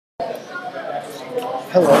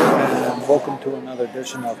Hello and welcome to another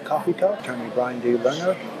edition of Coffee Talk. Attorney Brian D.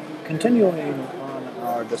 Lerner, continuing on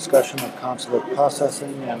our discussion of consulate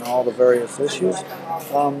processing and all the various issues.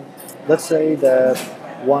 Let's say that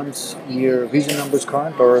once your visa number is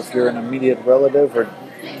current, or if you're an immediate relative or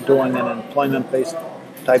doing an employment-based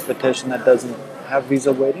type petition that doesn't have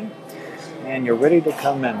visa waiting, and you're ready to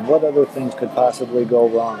come in, what other things could possibly go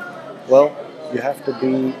wrong? Well, you have to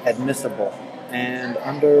be admissible. And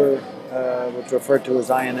under what's referred to as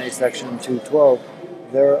INA Section 212,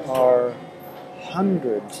 there are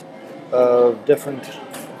hundreds of different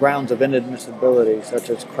grounds of inadmissibility, such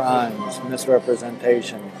as crimes,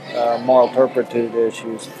 misrepresentation, moral turpitude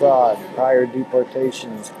issues, fraud, prior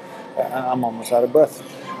deportations. I'm almost out of breath.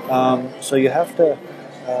 So you have to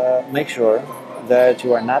make sure that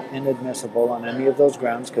you are not inadmissible on any of those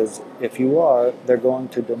grounds, because if you are, they're going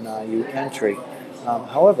to deny you entry.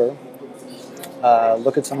 However,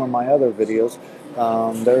 look at some of my other videos.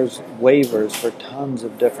 There's waivers for tons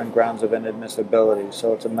of different grounds of inadmissibility,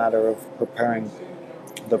 so it's a matter of preparing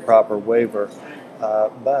the proper waiver.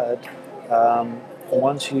 But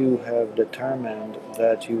once you have determined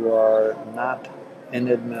that you are not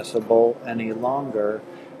inadmissible any longer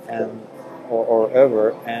or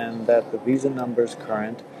ever, and that the visa number is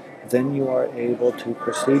current, then you are able to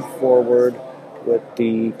proceed forward with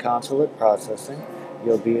the consulate processing.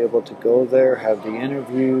 You'll be able to go there, have the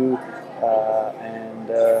interview, and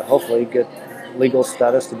hopefully get legal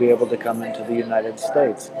status to be able to come into the United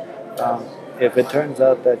States. If it turns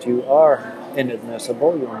out that you are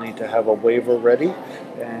inadmissible, you'll need to have a waiver ready,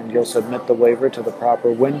 and you'll submit the waiver to the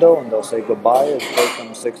proper window, and they'll say goodbye. It'll take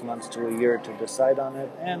them 6 months to a year to decide on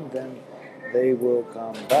it, and then they will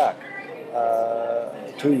come back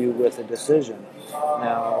to you with a decision.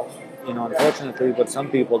 Now, unfortunately, what some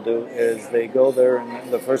people do is they go there,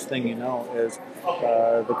 and the first thing you know is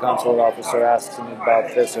the consulate officer asks them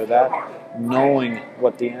about this or that, knowing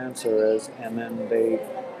what the answer is, and then they,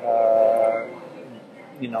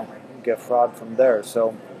 get fraud from there.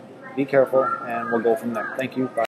 So be careful, and we'll go from there. Thank you. Bye.